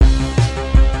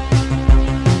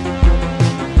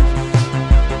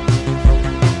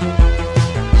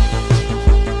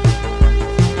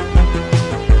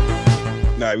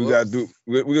gotta do.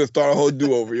 We're gonna start a whole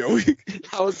do over, yo.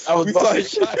 I was bumping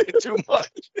shot too much.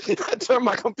 I turned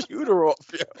my computer off,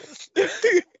 yo.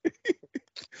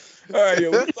 All right,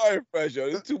 yo, we're starting fresh, yo.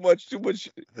 There's too much.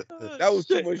 That was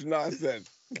too much nonsense.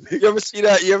 You ever see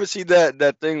that? You ever see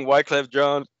that thing Wyclef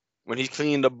John when he's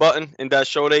cleaning the button in that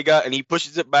show they got and he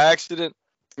pushes it by accident?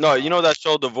 No, you know that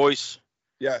show The Voice.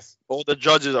 Yes. All the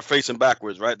judges are facing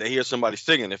backwards, right? They hear somebody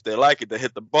singing. If they like it, they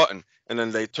hit the button, and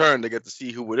then they turn. They get to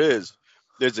see who it is.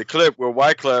 There's a clip where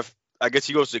Wyclef, I guess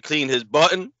he goes to clean his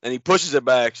button, and he pushes it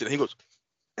by accident. He goes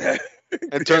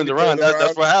and turns around.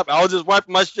 That's what happened. I was just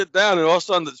wiping my shit down, and all of a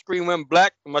sudden the screen went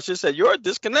black. And my shit said, "You're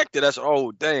disconnected." That's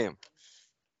oh damn.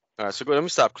 All right, so go. Let me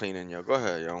stop cleaning, yo. Go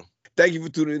ahead, yo. Thank you for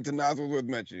tuning into Nas Was Worth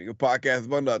Mentioning, a podcast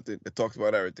about nothing that talks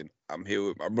about everything. I'm here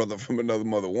with my brother from another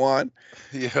mother, Juan.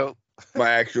 Yep. My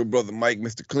actual brother, Mike,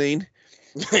 Mr. Clean.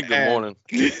 Good morning.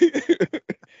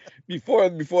 Before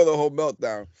the whole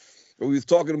meltdown, what we was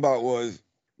talking about was,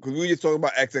 because we were just talking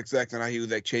about XXX and how he was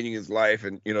like changing his life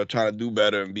and, you know, trying to do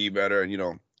better and be better and, you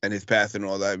know, and his past and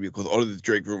all that, because all of this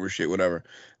Drake rumor shit, whatever,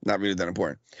 not really that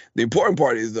important. The important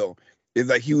part is, though, is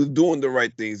like he was doing the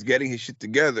right things, getting his shit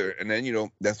together, and then, you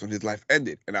know, that's when his life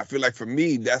ended. And I feel like for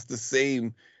me, that's the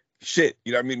same shit.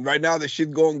 You know what I mean? Right now, the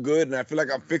shit going good, and I feel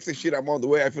like I'm fixing shit. I'm on the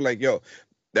way. I feel like, yo,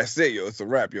 that's it, yo. It's a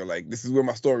wrap, yo. Like, this is where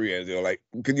my story ends, yo. Like,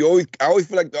 because I always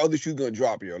feel like the other shoe's gonna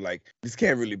drop, yo. Like, this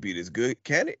can't really be this good,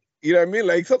 can it? You know what I mean?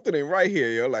 Like, something ain't right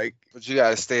here, yo. Like, but you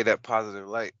gotta stay that positive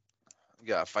light. You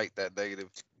gotta fight that negative.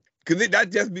 Because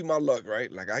that just be my luck, right?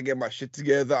 Like, I get my shit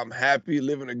together. I'm happy,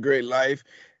 living a great life.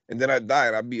 And then I die,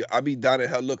 and I be down in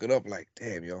hell looking up like,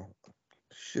 damn, yo,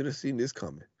 should have seen this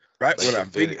coming. Right when I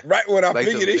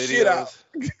figure this shit out.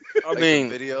 I mean,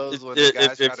 videos when the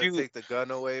guys try to take the gun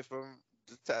away from.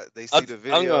 They see the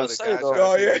video, the guys try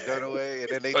to take the gun away, and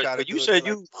then they try to. You said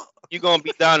you gonna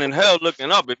be down in hell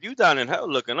looking up. If you down in hell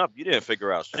looking up, you didn't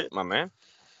figure out shit, my man.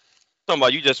 Talking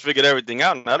about you just figured everything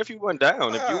out. Not if you went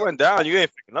down. If you went down, you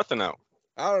ain't figured nothing out.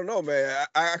 I don't know, man.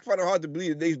 I find it hard to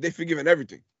believe that they forgiving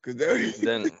everything.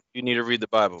 Then you need to read the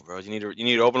Bible, bro. You need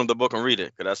to open up the book and read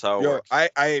it, because that's how it works.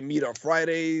 I meet on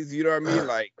Fridays, you know what I mean?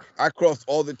 Like, I crossed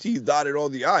all the T's, dotted all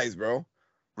the I's, bro.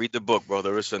 Read the book, bro.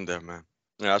 There is in there, man.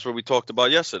 Yeah, that's what we talked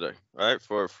about yesterday, right?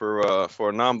 For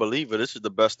a non-believer, this is the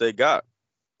best they got.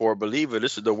 For a believer,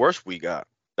 this is the worst we got.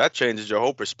 That changes your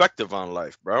whole perspective on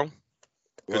life, bro.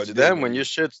 Because then when your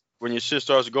shit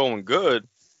starts going good,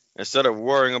 instead of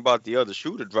worrying about the other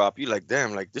shoe to drop, you like,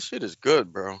 damn, like this shit is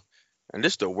good, bro. And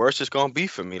this is the worst it's gonna be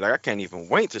for me. Like, I can't even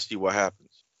wait to see what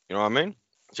happens. You know what I mean?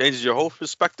 Changes your whole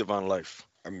perspective on life.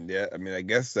 I mean, yeah. I mean, I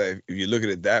guess if you look at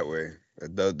it that way,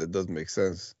 that does make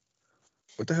sense.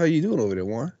 What the hell are you doing over there,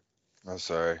 Juan? I'm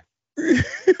sorry.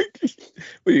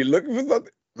 Were you looking for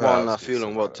something? Juan not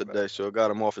feeling well today, so it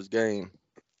got him off his game.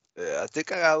 Yeah, I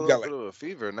think I got a little bit of a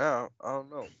fever now. I don't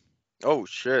know. Oh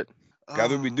shit. That's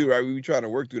what we do, right? We be trying to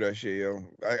work through that shit, yo.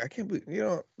 I can't believe, you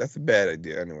know, that's a bad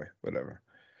idea. Anyway, whatever.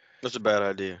 That's a bad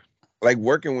idea. Like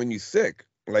working when you're sick.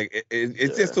 Like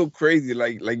it's just so crazy.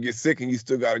 Like you're sick and you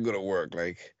still gotta go to work.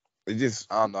 Like it just.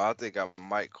 I don't know. I think I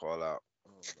might call out.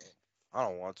 I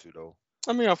don't want to though.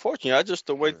 I mean, unfortunately, I just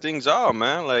the way things are,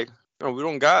 man. Like, you know, we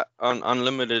don't got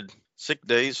unlimited sick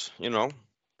days, you know.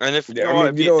 And if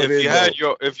you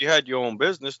had your own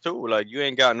business too, like you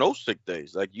ain't got no sick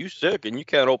days. Like you sick and you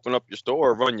can't open up your store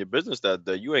or run your business that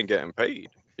day, you ain't getting paid.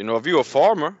 You know, if you're a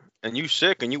farmer and you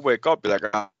sick and you wake up, you're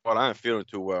like, I ain't feeling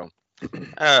too well.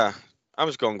 I'm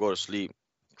just gonna go to sleep.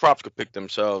 Crops could pick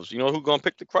themselves. You know who's gonna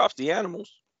pick the crops? The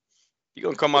animals. You're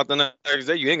gonna come out the next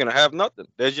day, you ain't gonna have nothing.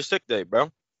 There's your sick day,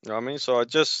 bro. You know what I mean? So I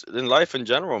just in life in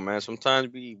general, man,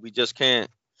 sometimes we just can't,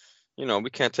 you know,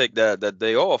 we can't take that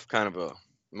day off kind of a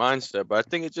mindset. But I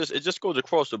think it just goes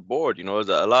across the board. You know,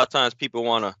 a lot of times people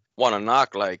wanna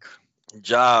knock like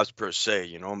jobs per se,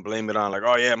 you know, and blame it on like,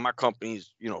 oh yeah, my company's,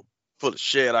 you know, full of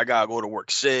shit. I gotta go to work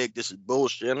sick. This is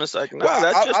bullshit. And it's like, nah,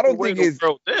 that's just I don't the way think it's the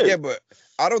world is. Yeah, but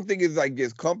I don't think it's like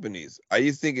just companies. I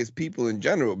just think it's people in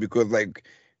general, because like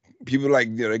people, like,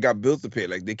 you know, they got bills to pay.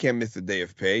 Like they can't miss a day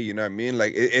of pay. You know what I mean?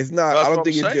 Like it's not. That's I don't what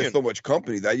think I'm it's saying. just so much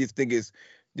companies. I just think it's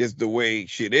just the way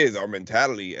shit is. Our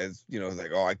mentality, as you know, it's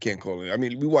like, oh, I can't call it. I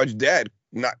mean, we watched Dad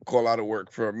not call out of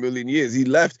work for a million years. He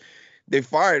left. They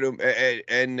fired him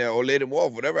and or laid him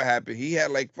off. Whatever happened, he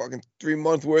had like fucking 3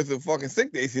 months worth of fucking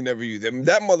sick days he never used. I mean,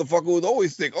 that motherfucker was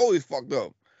always sick, always fucked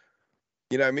up.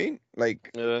 You know what I mean? Like,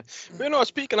 But, you know,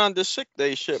 speaking on this sick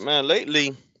day shit, man,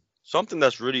 lately, something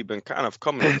that's really been kind of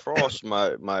coming across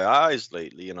my eyes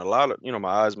lately, and a lot of, you know,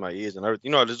 my eyes, my ears, and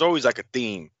everything. You know, there's always like a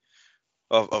theme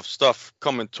of stuff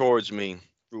coming towards me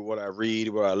through what I read,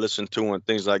 what I listen to, and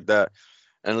things like that.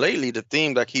 And lately, the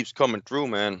theme that keeps coming through,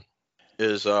 man,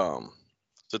 is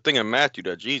it's a thing in Matthew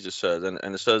that Jesus says, and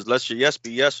it says, "Let your yes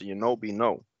be yes and your no be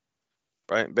no."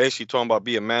 Right? Basically talking about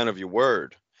be a man of your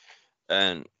word.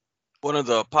 And one of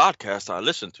the podcasts I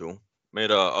listened to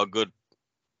made a good,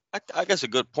 I guess, a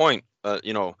good point,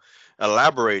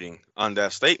 elaborating on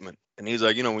that statement. And he's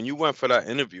like, when you went for that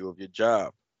interview of your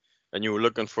job and you were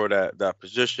looking for that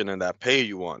position and that pay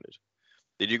you wanted,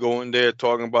 did you go in there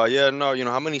talking about,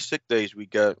 how many sick days we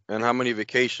get and how many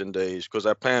vacation days? Because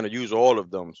I plan to use all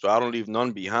of them, so I don't leave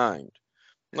none behind.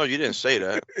 No, you didn't say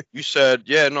that. You said,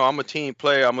 I'm a team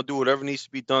player. I'm going to do whatever needs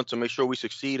to be done to make sure we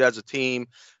succeed as a team.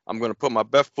 I'm going to put my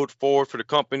best foot forward for the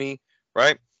company,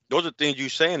 right? Those are things you're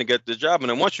saying to get the job. And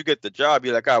then once you get the job,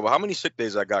 you're like, all right, well, how many sick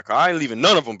days I got? 'Cause I ain't leaving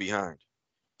none of them behind. You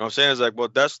know what I'm saying? It's like, well,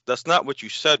 that's not what you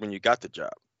said when you got the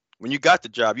job. When you got the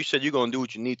job, you said you're going to do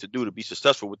what you need to do to be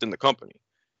successful within the company.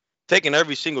 Taking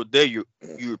every single day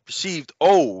you're perceived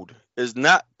owed is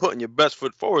not putting your best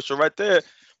foot forward. So right there,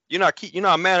 you're not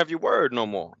a man of your word no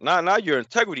more. Now your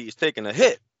integrity is taking a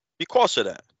hit because of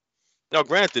that. Now,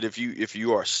 granted, if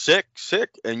you are sick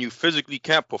and you physically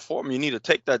can't perform, you need to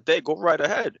take that day. Go right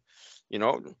ahead. I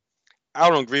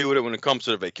don't agree with it when it comes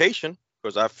to the vacation,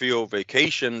 because I feel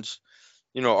vacations,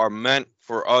 are meant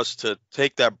for us to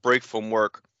take that break from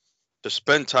work to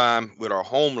spend time with our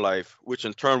home life, which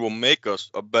in turn will make us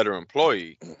a better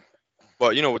employee.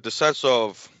 But with the sense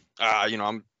of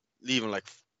I'm leaving like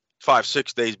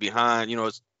 5-6 days behind,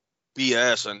 it's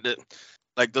BS. And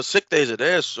like the sick days are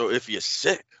there, so if you're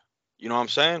sick, you know what I'm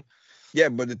saying? Yeah,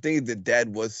 but the thing is that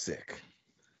Dad was sick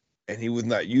and he was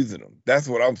not using them. That's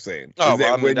what I'm saying. Oh,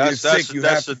 well, when you're sick, you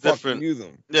have to fucking use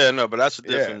them. Yeah, no, but that's a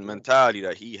different mentality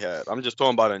that he had. I'm just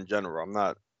talking about it in general. I'm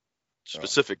not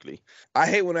specifically. I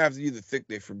hate when I have to use a sick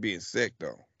day for being sick,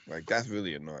 though. Like, that's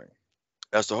really annoying.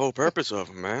 That's the whole purpose of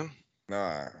them, man.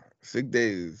 Nah, sick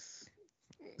days.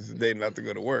 It's a day not to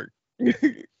go to work.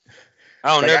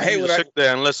 I don't ever use a sick day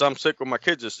unless I'm sick or my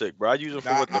kids are sick, bro. I use them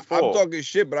for what they're for. I'm talking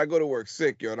shit, but I go to work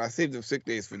sick, and I save them sick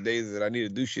days for days that I need to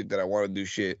do shit that I want to do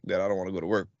shit that I don't want to go to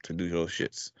work to do those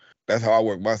shits. That's how I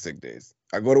work my sick days.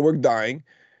 I go to work dying,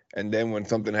 and then when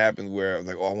something happens where I'm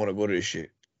like, I want to go to this shit,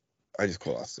 I just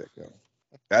call out sick,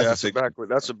 That's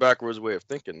a backwards way of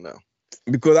thinking, though.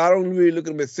 Because I don't really look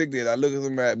at them as sick days. I look at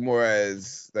them more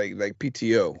as like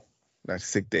PTO, not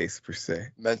sick days per se.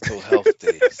 Mental health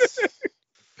days.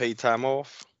 Paid time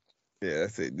off. Yeah,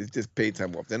 that's it. It's just paid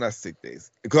time off. They're not sick days.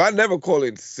 Because I never call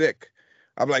in sick.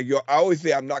 I'm like, I always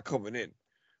say I'm not coming in.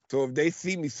 So if they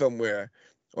see me somewhere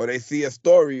or they see a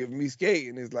story of me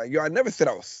skating, it's like, I never said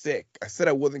I was sick. I said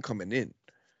I wasn't coming in.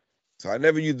 So I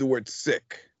never use the word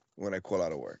sick when I call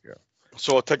out of work.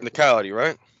 So a technicality,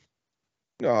 right?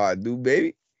 No, I do,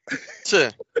 baby.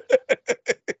 Sure.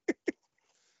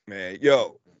 Man,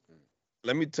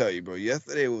 let me tell you, bro.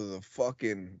 Yesterday was a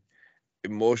fucking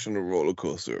emotional roller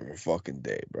coaster of a fucking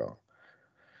day, bro.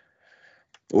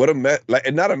 What a mess!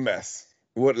 Like, not a mess.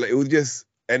 It was just,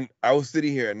 and I was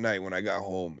sitting here at night when I got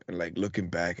home and like looking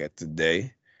back at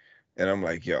today, and I'm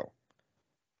like,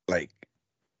 like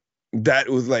that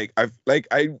was like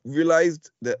I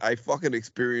realized that I fucking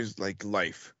experienced like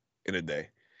life in a day.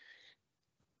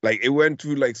 Like, it went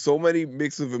through like so many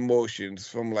mix of emotions,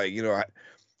 from like,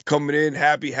 coming in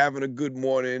happy, having a good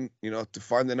morning, to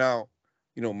finding out,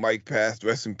 Mike passed,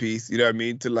 rest in peace, you know what I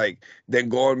mean? To like then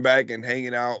going back and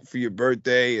hanging out for your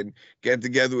birthday and getting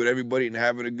together with everybody and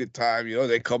having a good time,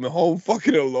 then coming home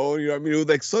fucking alone, you know what I mean? It was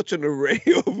like such an array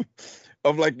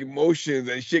of like emotions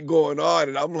and shit going on.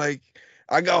 And I'm like,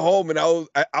 I got home and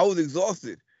I was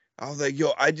exhausted. I was like,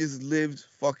 I just lived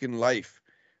fucking life.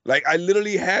 Like, I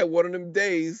literally had one of them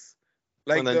days.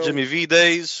 Like, one of them Jimmy V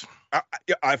days.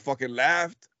 I fucking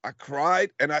laughed. I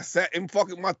cried, and I sat in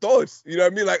fucking my thoughts. You know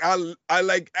what I mean? Like, I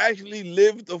like actually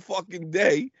lived a fucking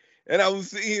day, and I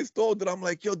was seeing his thoughts, and I'm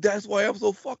like, that's why I'm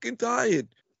so fucking tired.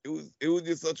 It was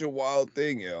just such a wild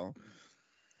thing,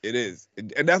 It is.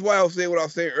 And that's why I was saying what I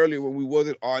was saying earlier when we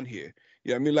wasn't on here.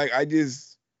 You know what I mean? Like, I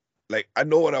just, like, I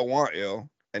know what I want,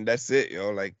 and that's it,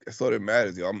 Like, that's all that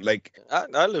matters, I'm like,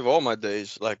 I live all my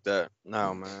days like that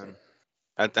now, man.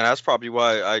 And that's probably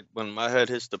why when my head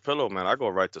hits the pillow, man, I go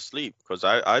right to sleep, because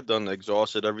I done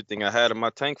exhausted everything I had in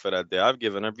my tank for that day. I've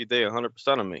given every day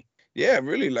 100% of me. Yeah,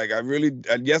 really. Like,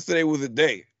 yesterday was a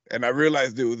day, and I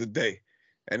realized it was a day,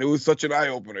 and it was such an eye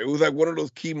opener. It was like one of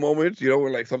those key moments, where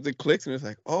like something clicks, and it's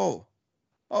like, oh,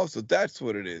 so that's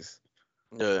what it is.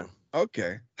 Yeah.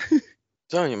 Okay.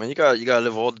 Telling you, man, you gotta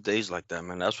live all the days like that,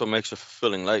 man. That's what makes a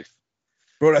fulfilling life.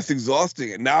 Bro, that's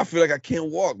exhausting. And now I feel like I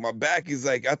can't walk. My back is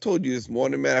like, I told you this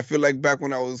morning, man, I feel like back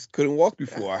when I couldn't walk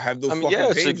before. I have those fucking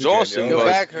pains. It's exhausting. Your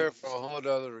back hurt for a whole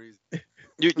other reason.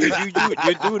 You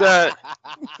do that.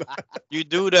 You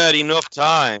do that enough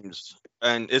times,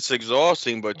 and it's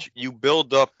exhausting. But you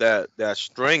build up that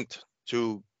strength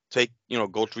to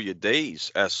go through your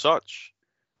days as such.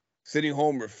 Sitting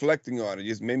home reflecting on it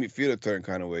just made me feel a certain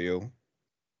kind of way, yo.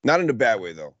 Not in the bad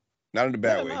way though. Not in the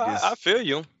bad way. No, I feel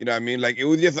you. You know what I mean? Like it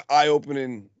was just an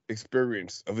eye-opening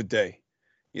experience of a day.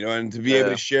 You know, and to be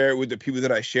able to share it with the people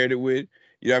that I shared it with,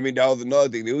 you know what I mean? That was another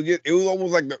thing. It was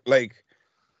almost like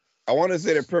I want to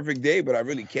say the perfect day, but I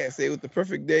really can't say it was the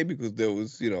perfect day because there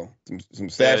was, some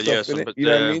sad stuff in it. You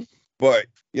know what I mean? But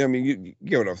you know what I mean? You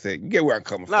get what I'm saying. You get where I'm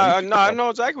coming from. No, I know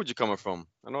exactly what you're coming from.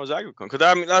 Because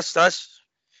I mean that's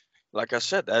like I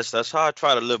said, that's how I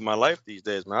try to live my life these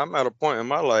days, man. I'm at a point in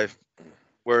my life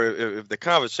where if the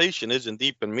conversation isn't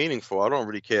deep and meaningful, I don't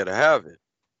really care to have it.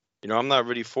 I'm not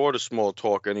really for the small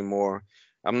talk anymore.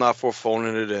 I'm not for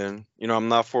phoning it in. I'm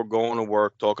not for going to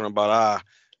work talking about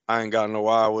I ain't got no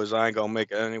hours. I ain't gonna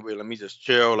make it anyway. Let me just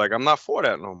chill. Like I'm not for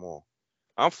that no more.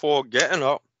 I'm for getting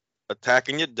up,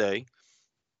 attacking your day,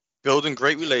 building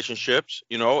great relationships,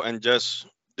 and just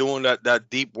doing that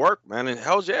deep work, man. And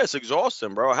hell yeah, it's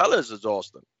exhausting, bro. Hell is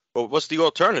exhausting. But what's the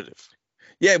alternative?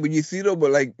 Yeah, but you see though,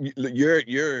 but like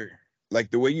you're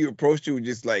like the way you approached it was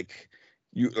just like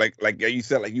you like you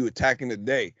said, like you attacking the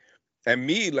day. And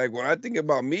me, like when I think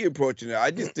about me approaching it,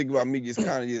 I just think about me just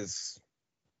kind of just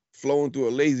flowing through a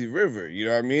lazy river, you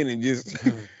know what I mean? And just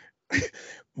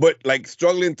but like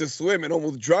struggling to swim and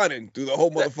almost drowning through the whole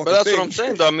motherfucking thing. But that's what I'm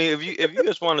saying though. I mean, if you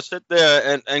just want to sit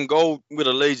there and go with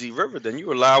a lazy river, then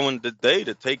you're allowing the day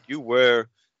to take you where,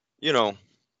 you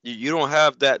don't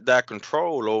have that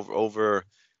control over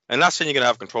and not saying you're gonna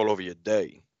have control over your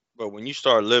day, but when you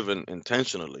start living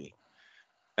intentionally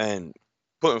and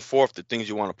putting forth the things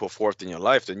you want to put forth in your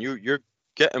life, then you're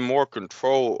getting more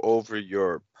control over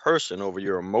your person, over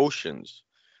your emotions,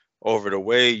 over the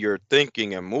way you're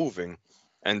thinking and moving.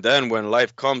 And then when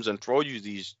life comes and throw you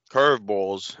these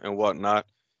curveballs and whatnot,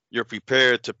 you're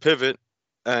prepared to pivot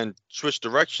and switch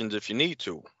directions if you need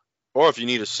to. Or if you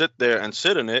need to sit there and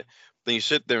sit in it, then you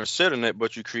sit there and sit in it,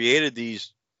 but you created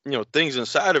these things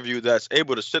inside of you that's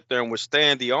able to sit there and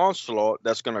withstand the onslaught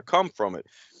that's going to come from it,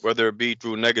 whether it be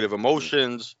through negative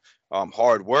emotions,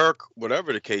 hard work,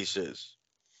 whatever the case is.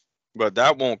 But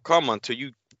that won't come until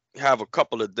you have a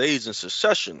couple of days in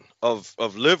succession of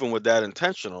living with that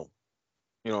intentionality,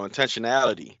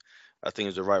 I think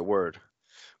is the right word,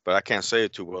 but I can't say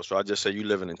it too well, so I just say you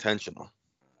living intentional.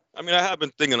 I mean, I have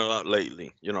been thinking a lot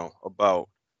lately, about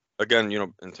again,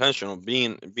 intentional,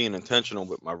 being intentional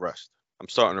with my rest. I'm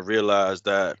starting to realize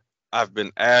that I've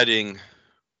been adding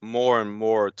more and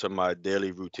more to my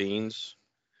daily routines,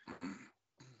 and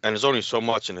there's only so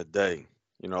much in a day,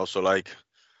 so like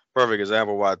perfect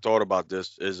example why I thought about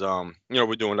this is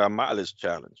we're doing that mileage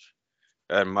challenge.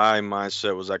 And my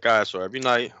mindset was like, all right, so every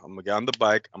night I'm gonna get on the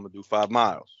bike, I'm gonna do 5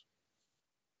 miles.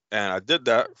 And I did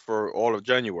that for all of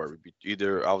January.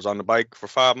 Either I was on the bike for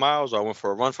 5 miles or I went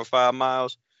for a run for 5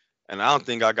 miles. And I don't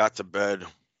think I got to bed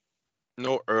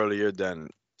no earlier than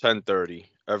 10:30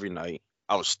 every night.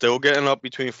 I was still getting up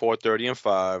between 4:30 and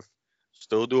 5,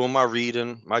 still doing my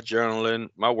reading, my journaling,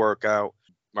 my workout,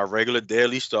 my regular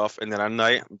daily stuff. And then at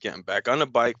night, I'm getting back on the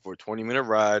bike for a 20-minute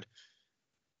ride.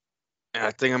 And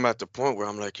I think I'm at the point where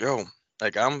I'm like, yo,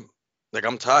 I'm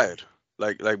tired.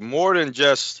 Like more than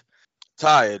just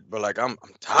tired, but like I'm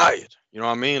tired. You know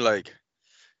what I mean? Like,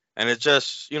 and it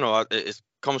just, it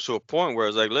comes to a point where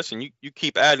it's like, listen, you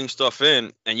keep adding stuff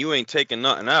in and you ain't taking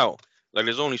nothing out. Like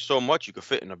there's only so much you can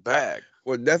fit in a bag.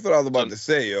 Well, that's what I was about to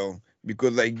say, yo.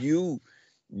 Because like you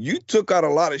took out a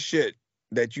lot of shit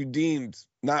that you deemed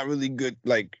not really good,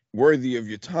 like worthy of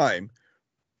your time.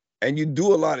 And you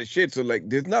do a lot of shit, so like,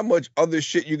 there's not much other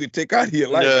shit you could take out of your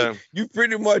life. Yeah. Like, you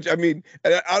pretty much, I mean,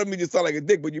 and I don't mean to sound like a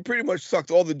dick, but you pretty much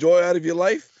sucked all the joy out of your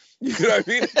life. You know what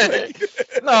I mean? Like,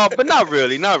 no, but not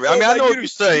really. I mean, like, I know what you're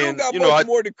saying. You don't got much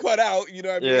more to cut out. You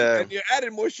know what I mean? And you're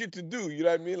adding more shit to do. You know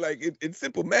what I mean? Like it's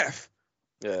simple math.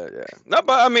 Yeah. No,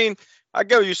 but I mean, I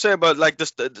get what you're saying, but like the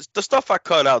stuff I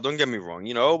cut out, don't get me wrong.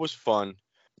 It was fun.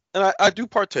 And I do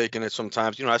partake in it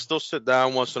sometimes. I still sit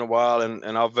down once in a while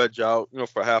and I'll veg out,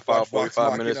 for a half hour,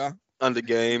 45 minutes on the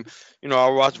game.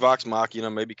 I'll watch Vox Machina,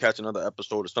 maybe catch another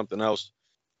episode or something else.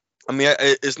 I mean,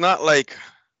 it's not like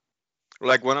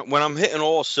when I'm hitting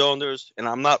all cylinders and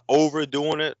I'm not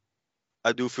overdoing it,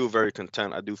 I do feel very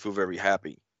content. I do feel very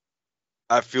happy.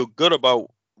 I feel good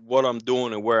about what I'm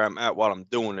doing and where I'm at while I'm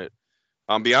doing it.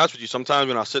 I'll be honest with you, sometimes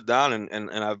when I sit down and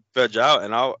I veg out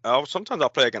and I'll sometimes I'll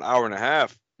play like an hour and a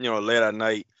half, late at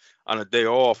night on a day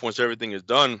off once everything is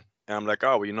done. And I'm like,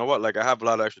 oh, well, you know what? Like I have a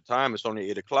lot of extra time. It's only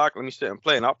 8 o'clock. Let me sit and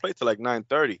play. And I'll play till like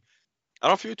 9:30. I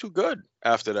don't feel too good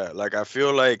after that. Like I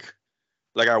feel like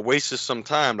I wasted some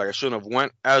time. Like I shouldn't have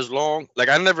went as long. Like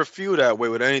I never feel that way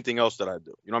with anything else that I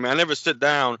do. You know what I mean? I never sit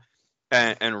down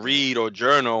and read or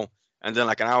journal and then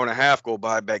like an hour and a half go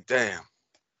by back. Damn,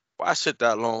 why sit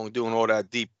that long doing all that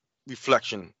deep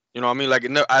reflection? You know what I mean? Like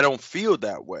I don't feel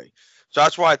that way. So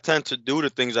that's why I tend to do the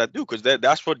things I do because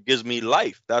that's what gives me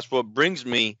life. That's what brings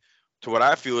me to what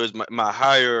I feel is my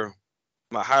higher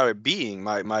being,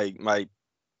 my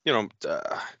you know,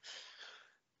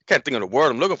 can't think of the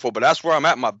word I'm looking for, but that's where I'm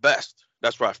at my best.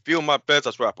 That's where I feel my best.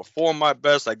 That's where I perform my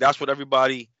best. Like that's what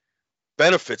everybody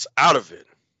benefits out of it.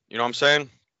 You know what I'm saying?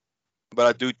 But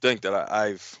I do think that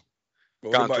I've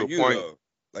gotten to a point. Though?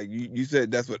 Like you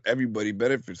said, that's what everybody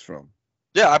benefits from.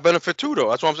 Yeah, I benefit too, though.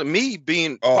 That's what I'm saying. Me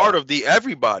being part of the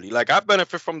everybody, like I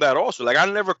benefit from that also. Like I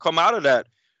never come out of that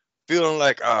feeling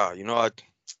like, you know, I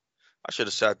should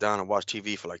have sat down and watched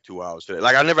TV for like 2 hours today.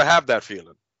 Like I never have that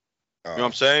feeling. You know what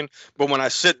I'm saying? But when I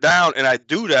sit down and I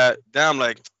do that, then I'm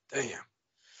like, damn,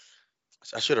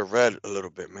 I should have read a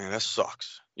little bit, man. That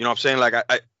sucks. You know what I'm saying? Like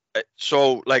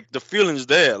so like the feeling's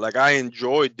there. Like I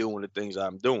enjoy doing the things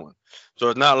I'm doing. So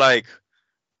it's not like,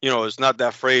 you know, it's not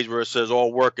that phrase where it says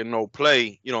all work and no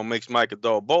play, you know, makes Mike a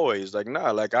dull boy. It's like, nah,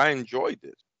 like I enjoyed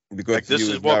it. Because like, this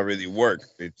is not really work.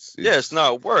 It's it's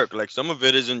not work. Like some of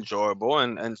it is enjoyable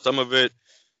and some of it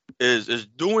is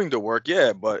doing the work,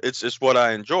 yeah, but it's what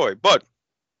I enjoy. But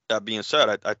that being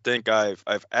said, I think I've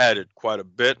added quite a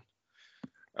bit.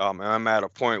 And I'm at a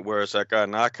point where it's like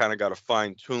now I kind of got to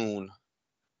fine tune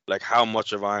like how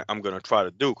much of I'm gonna try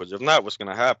to do, because if not, what's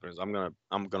gonna happen is I'm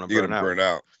gonna burn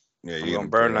out. Yeah, you're gonna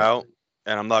burn out,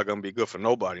 and I'm not gonna be good for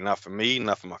nobody, not for me,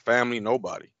 not for my family,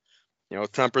 nobody. You know,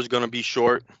 temper's gonna be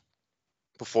short,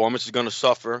 performance is gonna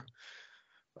suffer.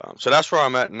 So that's where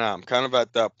I'm at now. I'm kind of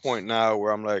at that point now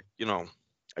where I'm like, you know,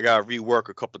 I gotta rework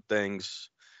a couple things,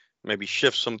 maybe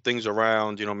shift some things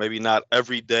around. You know, maybe not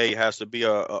every day has to be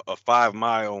a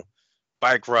 5-mile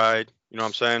bike ride. You know what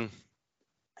I'm saying?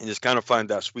 And just kind of find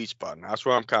that sweet spot. And that's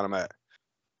where I'm kind of at.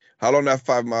 How long that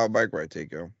 5-mile bike ride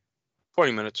take, yo?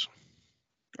 20 minutes.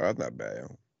 Oh, that's not bad,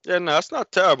 yo. Yeah, no, that's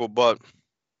not terrible, but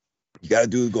you gotta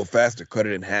do is go faster, cut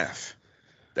it in half.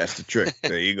 That's the trick.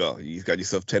 There you go. You got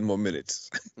yourself 10 more minutes.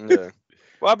 Yeah.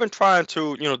 Well, I've been trying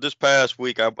to, you know, this past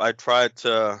week, I tried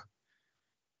to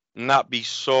not be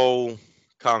so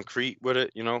concrete with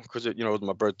it, you know, because it, you know, it was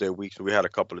my birthday week, so we had a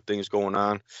couple of things going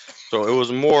on. So it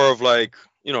was more of like,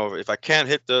 you know, if I can't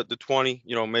hit the 20,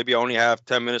 you know, maybe I only have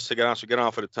 10 minutes to get on, so get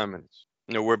on for the 10 minutes.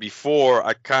 You know, where before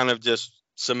I kind of just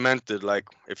cemented, like,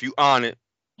 if you on it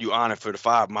for the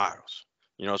 5 miles.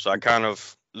 You know, so I kind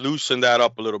of loosened that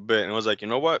up a little bit and was like, you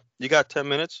know what? You got 10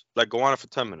 minutes? Like, go on it for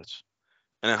 10 minutes.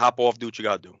 And then hop off, do what you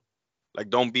got to do. Like,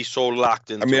 don't be so locked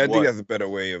into I think that's a better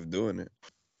way of doing it.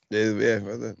 Yeah,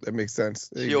 that makes sense.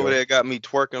 She over there got me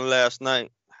twerking last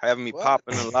night, having me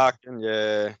popping and locking.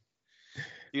 Yeah.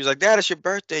 He was like, Dad, it's your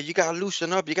birthday. You got to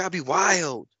loosen up. You got to be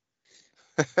wild.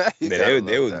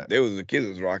 The kids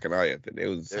was rocking out at They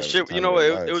was shit, you know,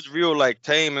 it was real like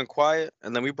tame and quiet.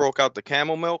 And then we broke out the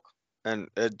camel milk. And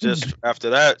it just after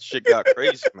that, shit got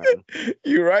crazy, man.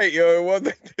 You're right, yo. It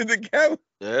wasn't the camel.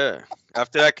 Yeah.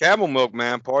 After that camel milk,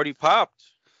 man, party popped.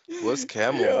 What's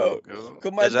camel milk?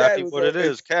 Exactly what it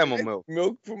is, camel milk.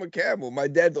 Milk from a camel. My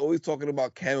dad's always talking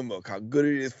about camel milk, how good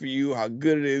it is for you, how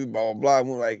good it is, blah, blah,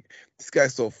 blah. I'm like, this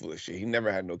guy's so full of shit. He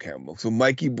never had no camel milk. So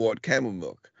Mikey bought camel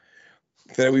milk.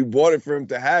 So we bought it for him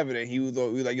to have it, and we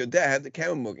was like, "Your dad had the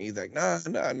camel milk." And he's like, "Nah,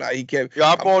 he can't." Yeah,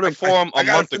 I bought it for him a month ago. I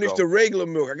gotta finish the regular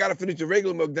milk.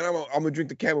 Then I'm gonna drink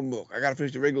the camel milk. I gotta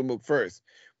finish the regular milk first.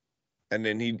 And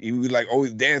then he was like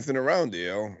always dancing around it,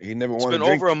 yo. He never wanted to drink. It's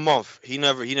been over a month. He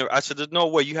never. I said, "There's no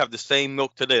way you have the same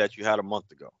milk today that you had a month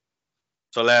ago."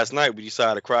 So last night we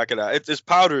decided to crack it out. It's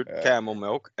powdered camel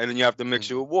milk, and then you have to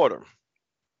mix it with water.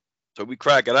 So we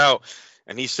crack it out.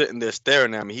 And he's sitting there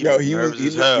staring at me. He was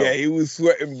as hell. Yeah, he was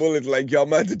sweating bullets like, y'all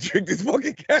might have to drink this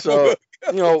fucking camel. So,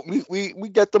 you know, we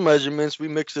get the measurements, we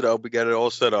mix it up, we get it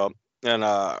all set up. And,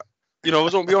 you know,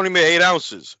 we only made 8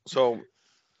 ounces. So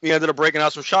we ended up breaking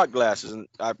out some shot glasses. And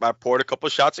I poured a couple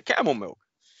of shots of camel milk.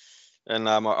 And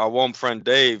our one friend,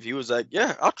 Dave, he was like,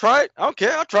 yeah, I'll try it. I don't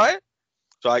care. I'll try it.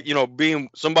 So, you know, being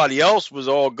somebody else was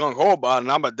all gung-ho about it, and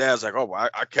now my dad's like, oh, well,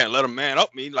 I can't let a man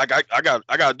up me. Like, I got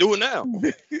to do it now.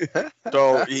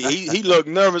 So he looked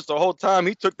nervous the whole time.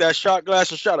 He took that shot glass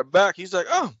and shot it back. He's like,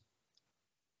 oh,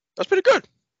 that's pretty good.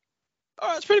 All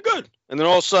right, that's pretty good. And then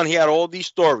all of a sudden, he had all these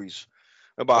stories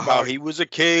about how he was a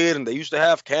kid, and they used to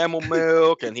have camel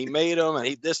milk, and he made them, and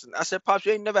he this. And I said, Pops,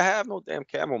 you ain't never have no damn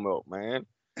camel milk, man.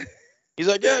 He's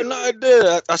like, yeah, no, I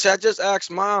did. I said, I just asked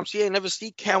Mom. She ain't never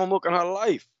seen camel milk in her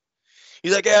life.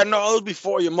 He's like, yeah, no, it was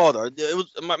before your mother. It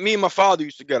was me and my father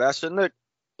used to get it. I said, Nick,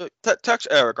 text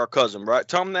Eric, our cousin, right?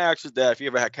 Tell him to ask his dad if he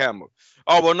ever had camel.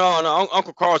 Oh, well, no,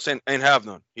 Uncle Carlos ain't have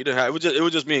none. He didn't have. It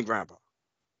was just me and Grandpa.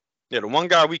 Yeah, the one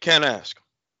guy we can't ask.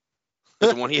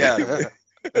 That's the one he had.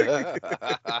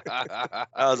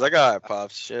 I was like, all right,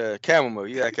 pops, camel milk,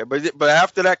 yeah, okay. But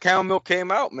after that camel milk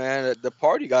came out, man, the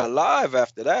party got live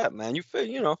after that, man. You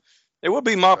feel, it would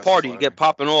be my party to get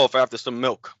popping off after some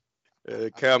milk,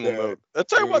 camel milk. I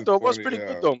tell you what, though, it was pretty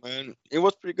good, though, man. It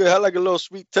was pretty good. It had like a little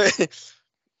sweet taste.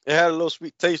 It had a little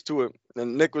sweet taste to it.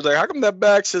 And Nick was like, how come that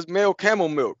bag says male camel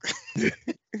milk?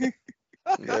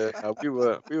 Yeah, we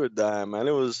were dying, man.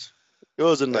 It was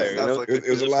a night. It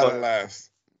was a lot of laughs.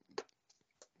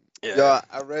 Yeah. Yo,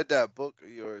 I read that book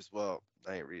of yours. Well,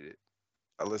 I ain't read it.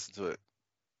 I listened to it.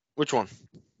 Which one?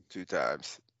 2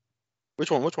 times.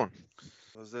 Which one?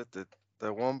 Was it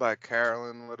the one by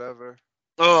Carolyn, whatever?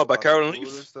 Oh, by Carolyn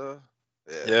Leaf.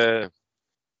 Yeah.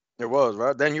 It was,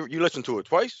 right? Then you listened to it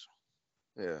twice?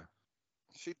 Yeah.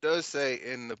 She does say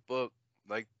in the book,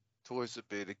 like towards the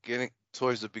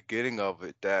beginning of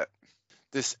it, that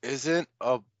this isn't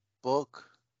a book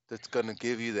that's gonna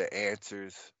give you the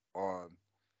answers on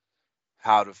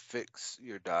how to fix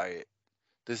your diet.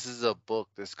 This is a book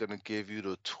that's going to give you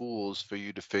the tools for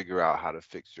you to figure out how to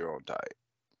fix your own diet.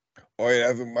 Oh, yeah,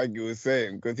 that's what Mikey was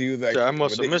saying. Because he was like... Yeah, I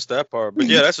must have missed that part. But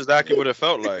yeah, that's exactly what it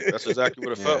felt like.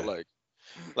 Felt like.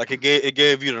 Like it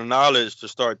gave you the knowledge to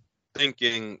start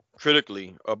thinking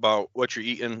critically about what you're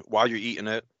eating, why you're eating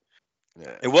it.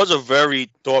 Yeah. It was a very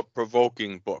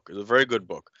thought-provoking book. It was a very good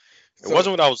book. It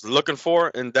wasn't what I was looking for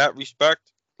in that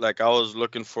respect. Like, I was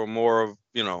looking for more of,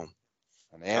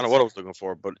 I don't know what I was looking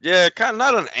for, but yeah, kind of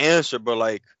not an answer, but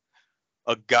like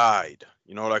a guide,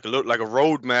 like a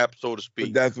roadmap, so to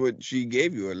speak. But that's what she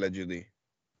gave you, allegedly.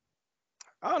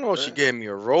 I don't know if she gave me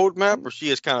a roadmap or she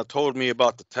just kind of told me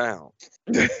about the town.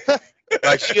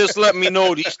 Like she just let me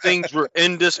know these things were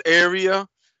in this area,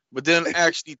 but didn't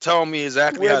actually tell me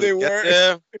exactly how to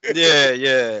get there.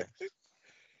 Yeah.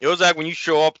 It was like when you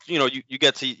show up,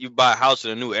 you buy a house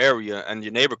in a new area and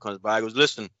your neighbor comes by. He goes,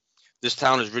 listen, this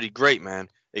town is really great, man.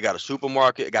 They got a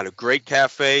supermarket, it got a great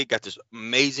cafe, got this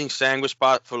amazing sandwich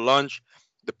spot for lunch.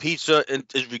 The pizza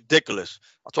is ridiculous.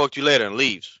 I'll talk to you later, and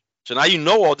leaves. So now you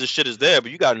know all this shit is there, but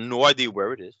you got no idea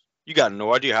where it is. You got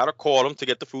no idea how to call them to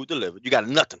get the food delivered. You got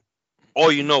nothing.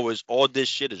 All you know is all this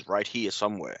shit is right here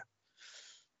somewhere.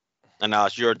 And now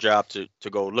it's your job to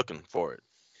go looking for it.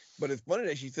 But it's funny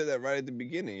that she said that right at the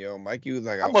beginning, yo. Mikey was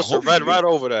like, I must have read right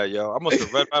over that, yo. I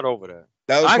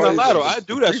ain't gonna lie, though. I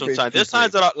do that sometimes. There's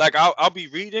times that I'll be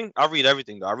reading. I read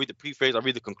everything, though. I read the preface. I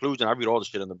read the conclusion. I read all the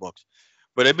shit in the books.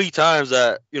 But there be times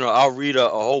that, I'll read a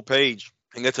whole page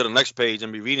and get to the next page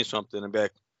and be reading something and be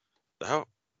like, the hell?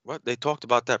 What? They talked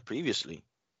about that previously.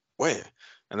 Where?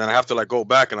 And then I have to go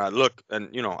back and I look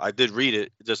and, I did read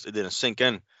it. It didn't sink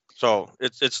in. So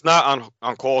it's not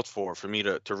uncalled for me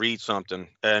to read something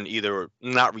and either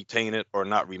not retain it or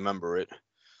not remember it.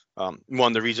 One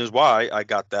of the reasons why I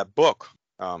got that book,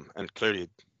 and clearly it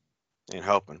ain't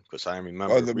helping because I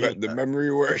remember. Oh, the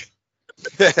memory work.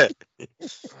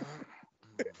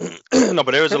 No,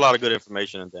 but there was a lot of good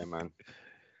information in there, man.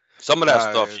 Some of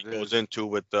that stuff she goes into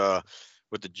with the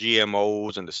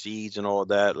GMOs and the seeds and all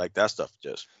that, like that stuff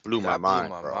just blew my mind,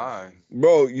 bro.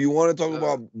 Bro, you want to talk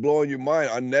about blowing your mind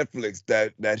on Netflix?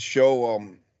 That show,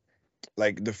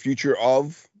 like The Future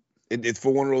of, it's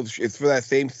for one of those. It's for that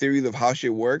same series of how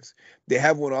shit works. They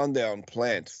have one on there on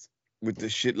plants with the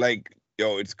shit. Like,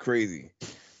 yo, it's crazy.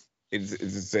 It's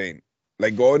insane.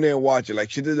 Like, go in there and watch it.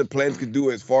 Like, shit that the plants could do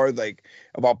as far as like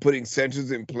about putting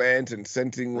sensors in plants and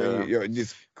sensing when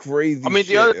just crazy. I mean,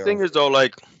 the other thing is though,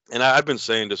 like. And I've been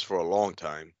saying this for a long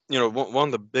time. One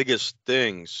of the biggest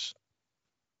things,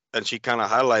 and she kind of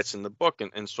highlights in the book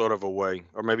in sort of a way,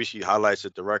 or maybe she highlights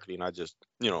it directly and I just,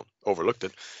 overlooked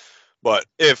it. But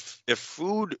if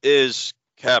food is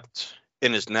kept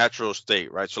in its natural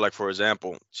state, right? So like, for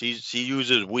example, she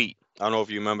uses wheat. I don't know if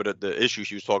you remember the issue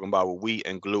she was talking about with wheat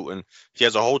and gluten. She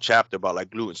has a whole chapter about like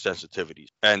gluten sensitivities.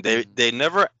 And they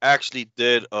never actually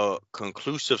did a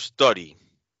conclusive study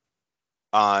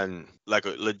on like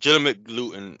a legitimate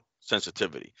gluten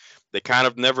sensitivity. They kind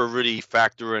of never really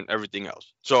factor in everything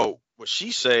else. So what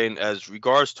she's saying as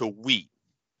regards to wheat,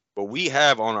 what we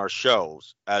have on our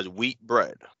shelves as wheat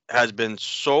bread has been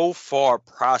so far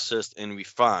processed and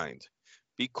refined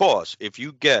because if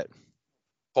you get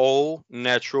whole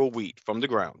natural wheat from the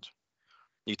ground,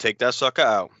 you take that sucker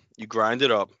out, you grind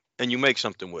it up, and you make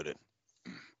something with it.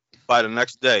 By the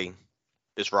next day,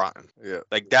 it's rotten. Yeah.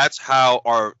 Like that's how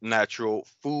our natural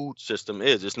food system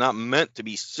is. It's not meant to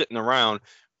be sitting around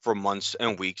for months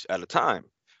and weeks at a time.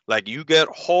 Like you get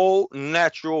whole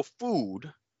natural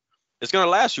food, it's going to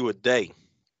last you a day,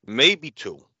 maybe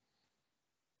two.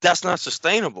 That's not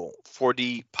sustainable for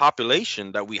the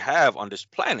population that we have on this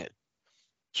planet.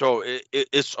 So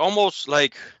it's almost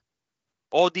like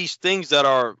all these things that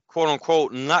are quote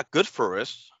unquote not good for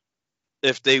us,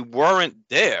 if they weren't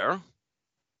there,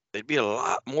 there'd be a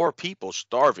lot more people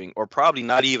starving or probably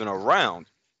not even around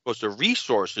because the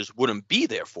resources wouldn't be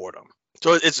there for them.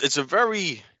 So it's a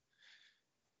very,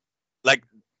 like,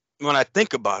 when I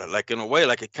think about it, like in a way,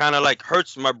 like it kind of like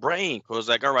hurts my brain because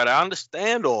like, all right, I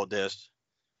understand all this,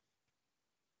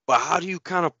 but how do you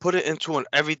kind of put it into an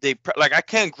everyday like I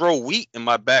can't grow wheat in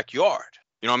my backyard.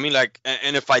 You know what I mean? Like,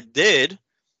 and if I did,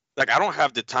 like I don't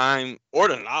have the time or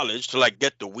the knowledge to like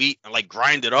get the wheat and like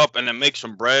grind it up and then make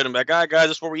some bread and be like, all right, guys,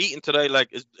 that's what we're eating today. Like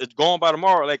it's going by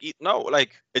tomorrow. Like no, like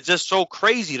it's just so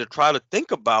crazy to try to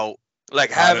think about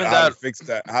like how to fix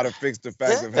the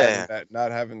fact of having that,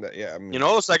 not having that. Yeah, I mean, you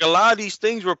know, it's like a lot of these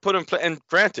things were put in place, and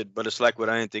granted, but it's like with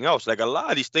anything else, like a lot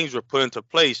of these things were put into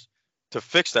place to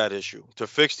fix that issue, to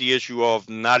fix the issue of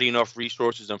not enough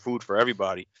resources and food for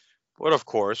everybody. But of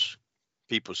course,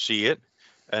 people see it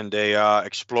and they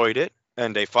exploit it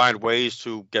and they find ways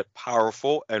to get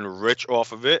powerful and rich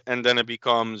off of it, and then it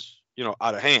becomes, you know,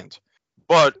 out of hand.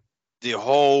 But the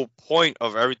whole point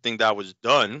of everything that was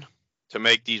done to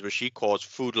make these what she calls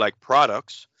food-like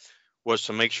products was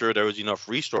to make sure there was enough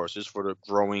resources for the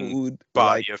growing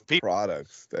body of people.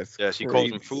 Products. That's she calls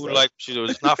them food-like.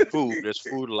 It's not food. It's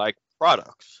food-like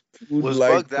products. What's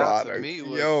bugged out to me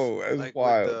was like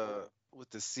wild. With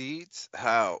the seeds,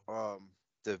 how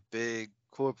the big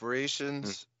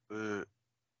corporations are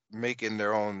making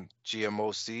their own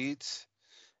GMO seeds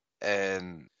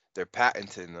and they're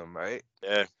patenting them, right?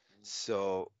 Yeah.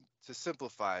 So to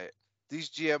simplify it, these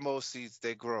GMO seeds,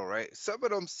 they grow, right? Some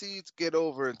of them seeds get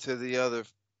over into the other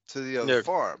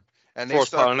farm, and they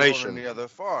start growing on the other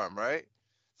farm, right?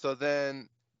 So then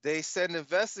they send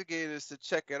investigators to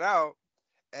check it out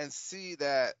and see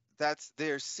that that's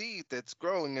their seed that's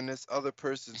growing in this other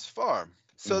person's farm.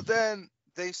 So then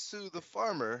they sue the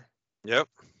farmer. Yep.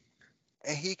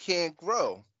 And he can't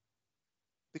grow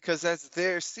because that's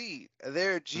their seed,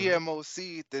 their GMO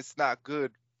seed that's not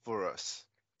good for us.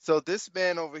 So this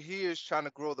man over here is trying to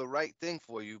grow the right thing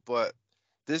for you, but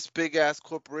this big ass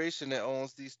corporation that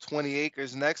owns these 20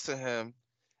 acres next to him,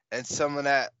 and some of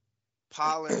that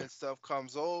pollen and stuff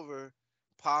comes over,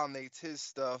 pollinates his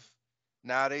stuff.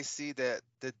 Now they see that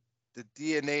the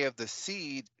DNA of the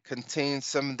seed contains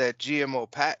some of that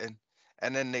GMO patent,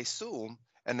 and then they sue him,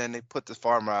 and then they put the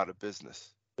farmer out of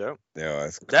business. Yep. Yeah,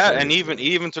 that's that, and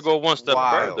even to go one step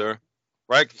further,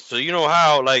 right? So you know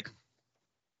how like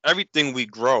everything we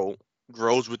grows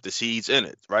with the seeds in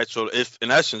it, right? So if in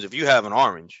essence, if you have an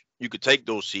orange, you could take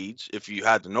those seeds if you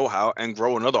had the know-how and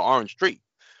grow another orange tree.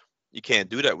 You can't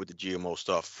do that with the GMO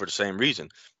stuff for the same reason.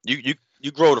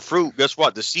 You grow the fruit, guess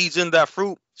what? The seeds in that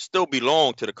fruit still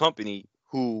belong to the company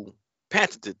who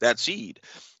patented that seed.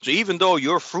 So even though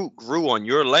your fruit grew on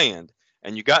your land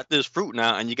and you got this fruit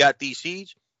now and you got these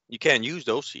seeds, you can't use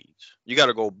those seeds. You got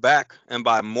to go back and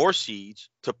buy more seeds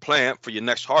to plant for your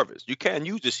next harvest. You can't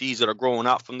use the seeds that are growing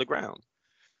out from the ground.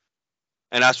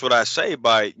 And that's what I say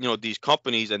by, you know, these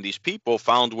companies and these people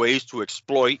found ways to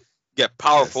exploit, get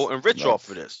powerful and rich off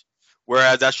of this.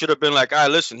 Whereas that should have been like, all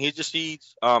right, listen, here's your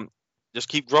seeds. Just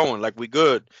keep growing. Like, we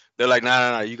good. They're like,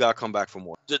 nah, you got to come back for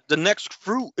more. The next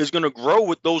fruit is going to grow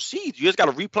with those seeds. You just got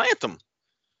to replant them.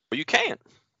 But you can't.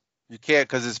 You can't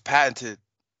because it's patented.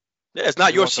 Yeah, it's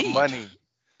not your seed. Money.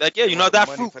 Like, yeah, you know, that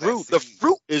fruit grew. The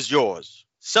fruit is yours.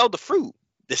 Sell the fruit.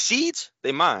 The seeds,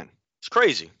 they mine. It's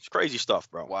crazy. It's crazy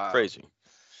stuff, bro. Wow. Crazy.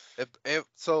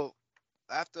 So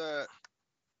after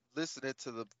listening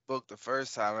to the book the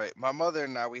first time, right, my mother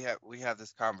and I, we have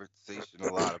this conversation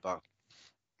a lot about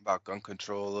gun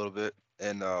control a little bit,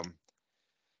 and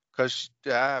because I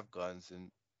have guns, and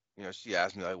you know, she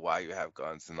asked me like why you have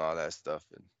guns and all that stuff,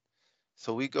 and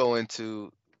so we go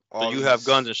into all. So you have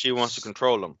guns and she wants to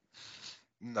control them.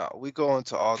 No, we go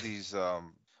into all these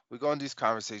we go into these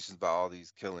conversations about all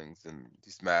these killings and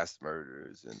these mass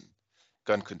murders and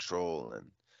gun control,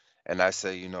 and I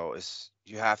say, you know, it's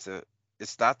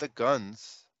not the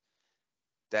guns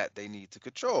that they need to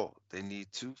control. They need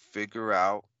to figure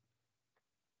out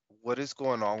what is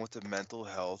going on with the mental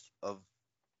health of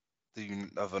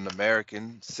an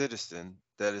American citizen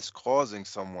that is causing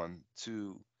someone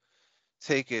to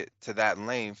take it to that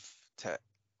length to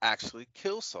actually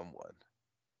kill someone,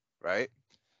 right?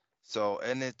 So,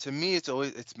 and to me,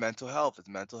 it's mental health. It's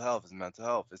mental health. It's mental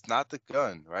health. It's not the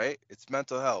gun, right? It's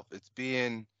mental health. It's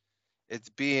It's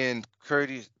being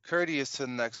courteous to the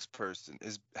next person.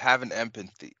 Is having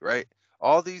empathy, right?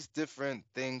 All these different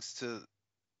things to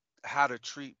how to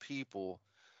treat people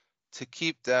to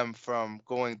keep them from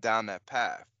going down that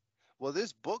path. Well,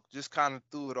 this book just kind of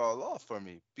threw it all off for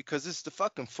me because it's the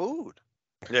fucking food.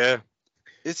 Yeah.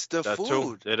 It's the That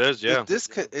food. too. It is, yeah. It's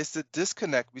the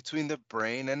disconnect between the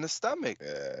brain and the stomach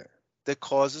Yeah. that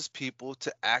causes people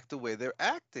to act the way they're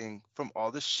acting from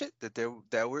all the shit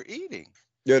that we're eating.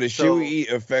 Yo, the shit we eat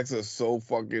affects us so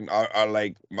fucking our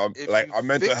like our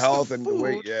mental health and the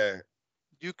way. Yeah.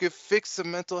 You could fix the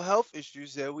mental health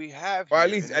issues that we have Or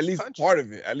here at least country. part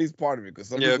of it. At least part of it, because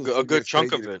some people a good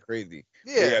chunk of it. Crazy.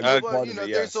 Yeah, a good part of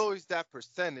it, there's always that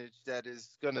percentage that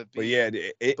is gonna be. But yeah,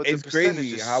 it's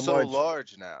crazy how so much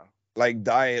large now. Like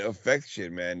diet affects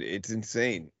shit, man. It's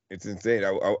insane. It's insane.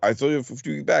 I told you a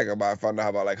few weeks back about I found out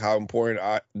about like how important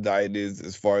diet is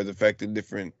as far as affecting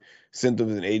different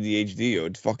symptoms in ADHD.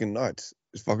 It's fucking nuts.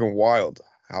 It's fucking wild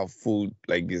how food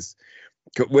like is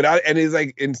without, and it's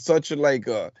like in such a like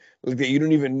that you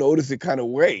don't even notice it kind of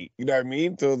way. You know what I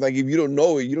mean? So like if you don't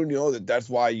know it, you don't know that that's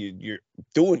why you're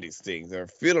doing these things or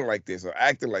feeling like this or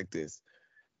acting like this.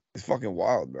 It's fucking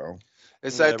wild, bro.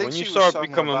 It's I think when you she start was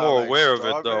becoming about, more like, aware of it,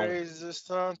 though. Strawberries or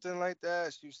something like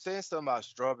that. She was saying something about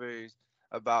strawberries,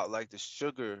 about like the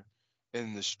sugar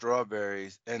in the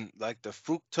strawberries, and like the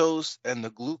fructose and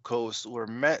the glucose were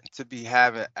meant to be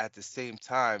having at the same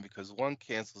time because one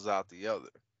cancels out the other.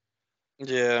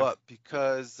 Yeah. But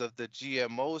because of the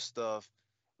GMO stuff,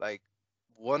 like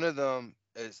one of them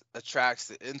attracts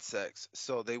the insects,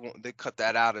 so they cut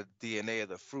that out of DNA of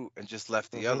the fruit and just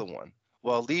left the other one.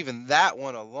 Well, leaving that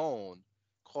one alone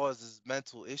causes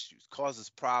mental issues, causes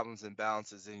problems and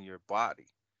imbalances in your body.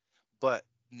 But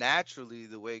naturally,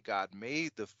 the way God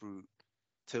made the fruit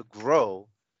to grow,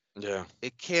 yeah,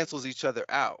 it cancels each other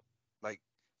out. Like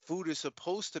food is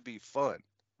supposed to be fun,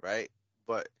 right?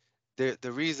 But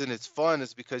the reason it's fun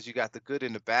is because you got the good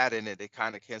and the bad in it. It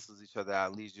kind of cancels each other out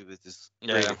and leaves you with this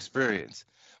great experience.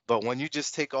 But when you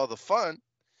just take all the fun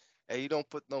and you don't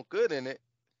put no good in it,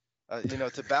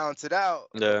 to balance it out,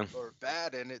 or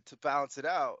bad in it to balance it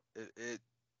out, it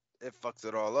fucks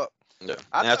it all up. Yeah,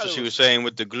 and that's what she was saying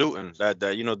with the gluten. That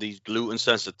these gluten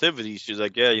sensitivities. She's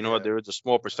like, yeah, you know what? There is a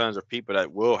small percentage of people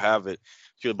that will have it,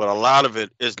 but a lot of it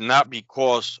is not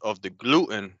because of the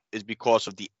gluten. It's because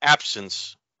of the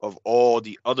absence of all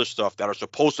the other stuff that are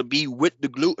supposed to be with the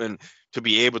gluten to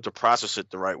be able to process it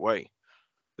the right way.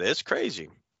 It's crazy.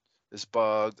 It's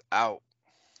bugged out.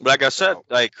 Like I said,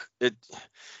 like it.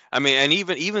 I mean, and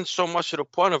even so much to the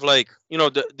point of like,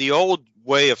 the old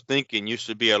way of thinking used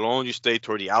to be as long as you stay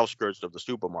toward the outskirts of the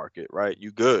supermarket, right?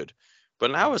 You good. But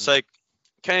now it's like,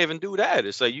 can't even do that.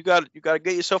 It's like you got to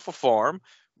get yourself a farm,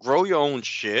 grow your own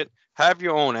shit, have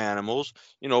your own animals,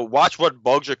 watch what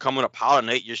bugs are coming to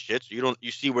pollinate your shit. So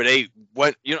you see where they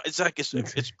went, it's like, it's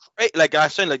great. Like I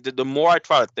said, like the more I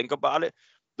try to think about it,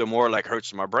 the more it like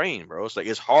hurts my brain, bro. It's like,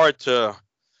 it's hard to,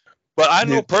 but I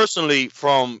know personally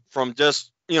from just,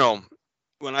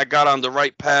 when I got on the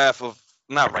right path of,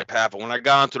 not right path, but when I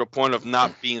got onto the point of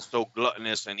not being so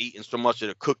gluttonous and eating so much of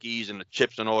the cookies and the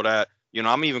chips and all that,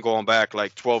 I'm even going back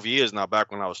like 12 years now,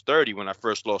 back when I was 30, when I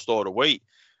first lost all the weight.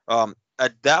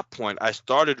 At that point, I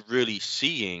started really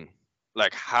seeing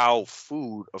like how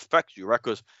food affects you, right?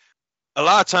 Because a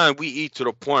lot of times we eat to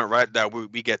the point, right, that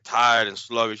we get tired and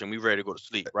sluggish and we ready to go to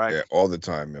sleep, right? Yeah, all the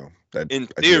time, yo. In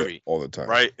theory, all the time,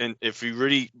 right? And if you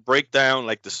really break down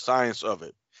like the science of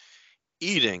it,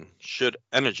 eating should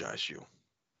energize you,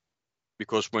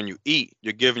 because when you eat,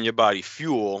 you're giving your body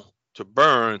fuel to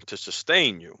burn to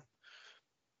sustain you.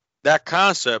 That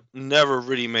concept never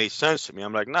really made sense to me.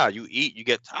 I'm like, nah, you eat, you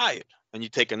get tired, and you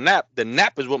take a nap. The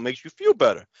nap is what makes you feel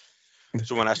better.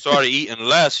 So when I started eating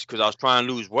less because I was trying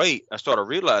to lose weight, I started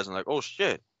realizing like, oh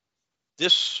shit,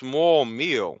 this small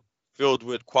meal filled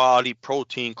with quality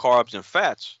protein, carbs, and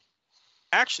fats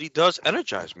actually does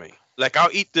energize me. Like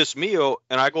I'll eat this meal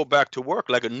and I go back to work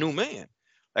like a new man.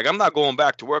 Like I'm not going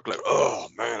back to work like, oh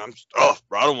man, I'm stuffed,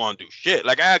 bro. I don't want to do shit.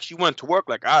 Like I actually went to work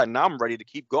like, all right, now I'm ready to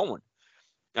keep going.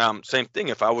 Same thing.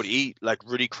 If I would eat like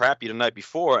really crappy the night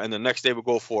before and the next day would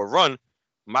go for a run,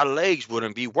 my legs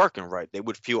wouldn't be working right. They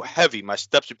would feel heavy. My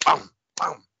steps would bum,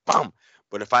 bum, bum.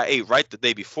 But if I ate right the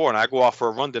day before and I go out for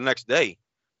a run the next day,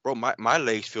 bro, my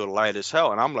legs feel light as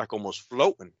hell and I'm like almost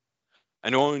floating.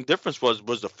 And the only difference was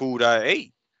the food I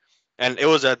ate. And it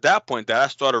was at that point that I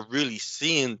started really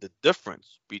seeing the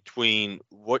difference between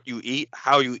what you eat,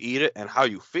 how you eat it, and how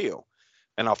you feel.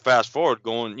 And I'll fast forward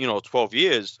going, 12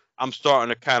 years, I'm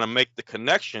starting to kind of make the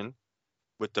connection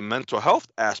with the mental health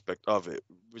aspect of it,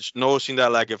 which noticing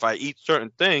that like if I eat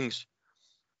certain things,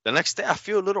 the next day I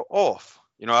feel a little off.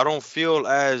 I don't feel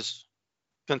as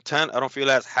content. I don't feel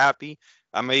as happy.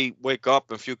 I may wake up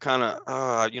and feel kind of,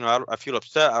 I feel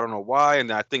upset. I don't know why. And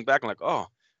then I think back and like, oh,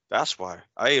 that's why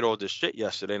I ate all this shit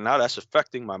yesterday. Now that's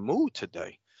affecting my mood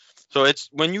today. So it's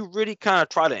when you really kind of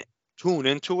try to tune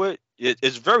into it,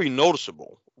 it's very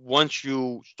noticeable once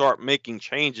you start making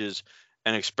changes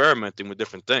and experimenting with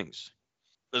different things.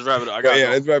 Let's wrap it up.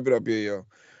 Let's wrap it up here, yo.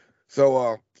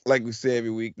 So, like we say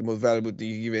every week, the most valuable thing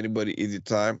you can give anybody is your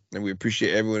time. And we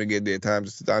appreciate everyone to get their time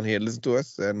to sit down here and listen to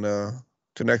us. And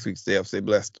till next week, stay up, stay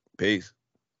blessed. Peace.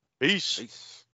 Peace.